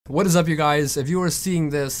What is up, you guys? If you are seeing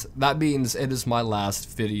this, that means it is my last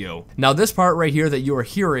video. Now this part right here that you are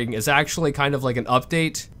hearing is actually kind of like an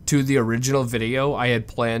update to the original video I had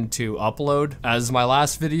planned to upload as my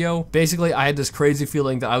last video. Basically, I had this crazy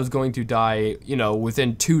feeling that I was going to die, you know,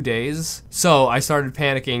 within 2 days. So I started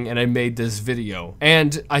panicking and I made this video.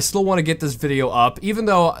 And I still want to get this video up, even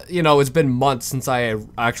though, you know, it's been months since I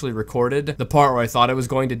actually recorded the part where I thought I was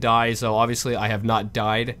going to die. So obviously I have not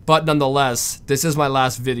died. But nonetheless, this is my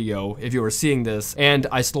last video if you are seeing this. And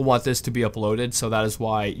I still want this to be uploaded. So that is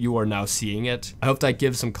why you are now seeing it. I hope that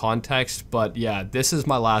gives some context. But yeah, this is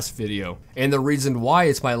my last video, and the reason why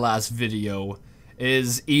it's my last video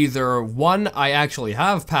is either one, I actually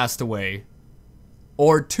have passed away,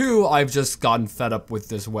 or two, I've just gotten fed up with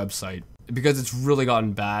this website because it's really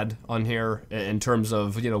gotten bad on here in terms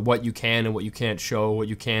of, you know, what you can and what you can't show, what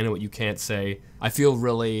you can and what you can't say. I feel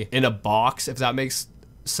really in a box, if that makes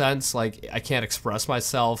sense. Like, I can't express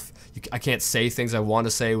myself, I can't say things I want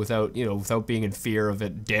to say without, you know, without being in fear of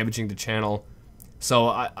it damaging the channel. So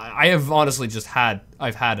I have honestly just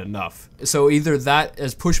I've had enough. So either that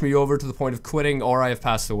has pushed me over to the point of quitting, or I have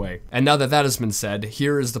passed away. And now that that has been said,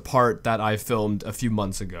 here is the part that I filmed a few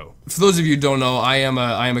months ago. For those of you who don't know, I am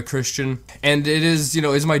a Christian, and it is, you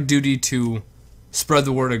know, it's my duty to spread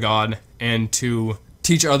the word of God and to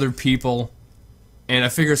teach other people. And I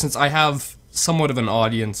figure since I have somewhat of an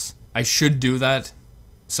audience, I should do that.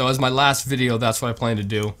 So as my last video, that's what I plan to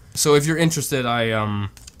do. So if you're interested, I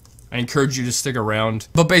encourage you to stick around.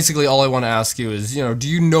 But basically all I want to ask you is, you know, do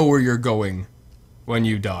you know where you're going when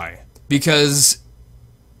you die? Because,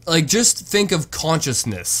 like, just think of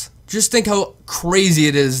consciousness. Just think how crazy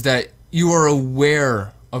it is that you are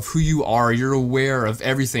aware of who you are. You're aware of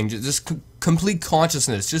everything. Just complete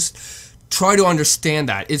consciousness. Just try to understand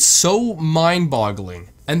that. It's so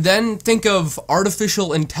mind-boggling. And then think of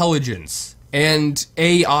artificial intelligence and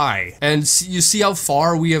AI. And you see how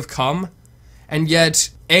far we have come? And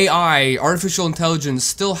yet, AI, artificial intelligence,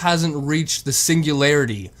 still hasn't reached the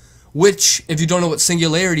singularity, which, if you don't know what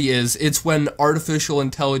singularity is, it's when artificial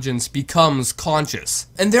intelligence becomes conscious.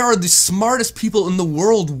 And there are the smartest people in the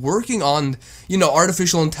world working on, you know,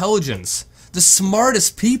 artificial intelligence. The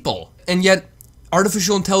smartest people. And yet,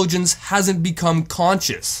 artificial intelligence hasn't become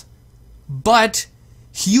conscious. But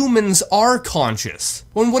humans are conscious.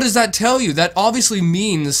 Well, what does that tell you? That obviously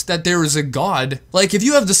means that there is a God. Like, if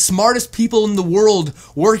you have the smartest people in the world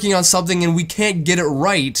working on something and we can't get it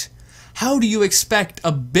right, how do you expect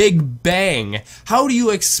a big bang? How do you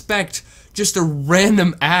expect just a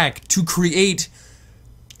random act to create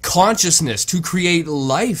consciousness, to create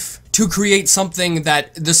life, to create something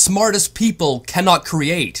that the smartest people cannot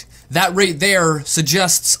create? That right there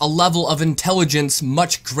suggests a level of intelligence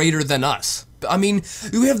much greater than us. I mean,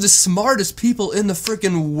 we have the smartest people in the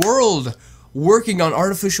freaking world working on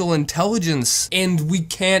artificial intelligence, and we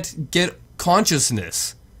can't get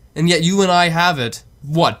consciousness. And yet you and I have it,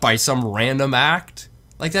 what, by some random act?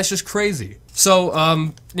 Like, that's just crazy.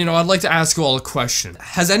 So, you know, I'd like to ask you all a question.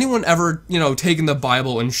 Has anyone ever, you know, taken the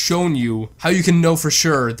Bible and shown you how you can know for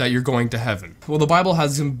sure that you're going to heaven? Well, the Bible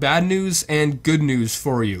has some bad news and good news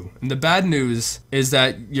for you. And the bad news is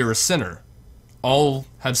that you're a sinner. All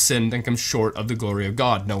have sinned and come short of the glory of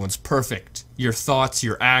God. No one's perfect. Your thoughts,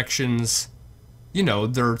 your actions, you know,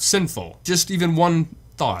 they're sinful. Just even one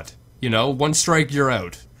thought, you know, one strike, you're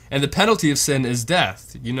out. And the penalty of sin is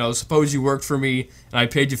death. You know, suppose you worked for me and I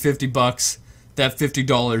paid you $50. That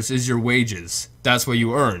 $50 is your wages. That's what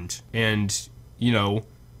you earned. And, you know,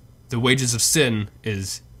 the wages of sin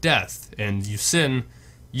is death. And you sin,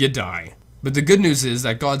 you die. But the good news is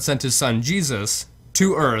that God sent his son Jesus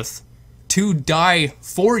to earth to die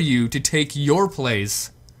for you, to take your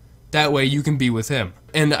place. That way you can be with him.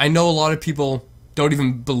 And I know a lot of people don't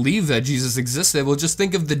even believe that Jesus existed. Well, just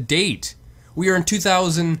think of the date. We are in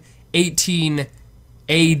 2018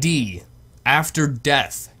 AD, after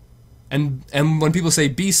death. And when people say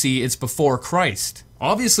BC, it's before Christ.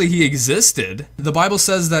 Obviously he existed. The Bible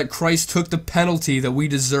says that Christ took the penalty that we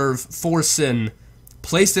deserve for sin,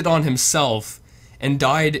 placed it on himself, and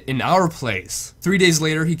died in our place. 3 days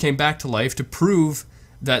later, he came back to life to prove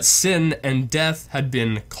that sin and death had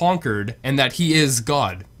been conquered and that he is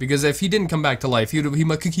God. Because if he didn't come back to life, he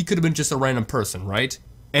could have been just a random person, right?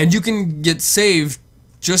 And you can get saved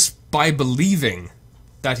just by believing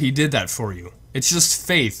that he did that for you. It's just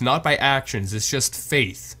faith, not by actions, it's just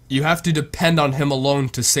faith. You have to depend on him alone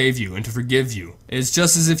to save you and to forgive you. It's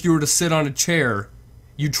just as if you were to sit on a chair.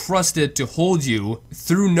 You trust it to hold you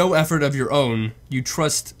through no effort of your own. You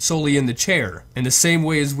trust solely in the chair. In the same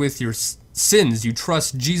way as with your sins, you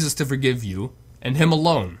trust Jesus to forgive you. and Him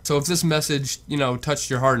alone. So if this message, you know, touched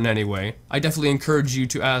your heart in any way, I definitely encourage you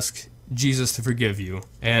to ask Jesus to forgive you.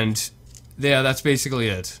 And yeah, that's basically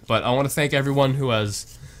it. But I want to thank everyone who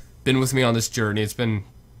has been with me on this journey. It's been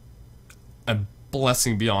a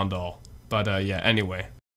blessing beyond all. But yeah, anyway,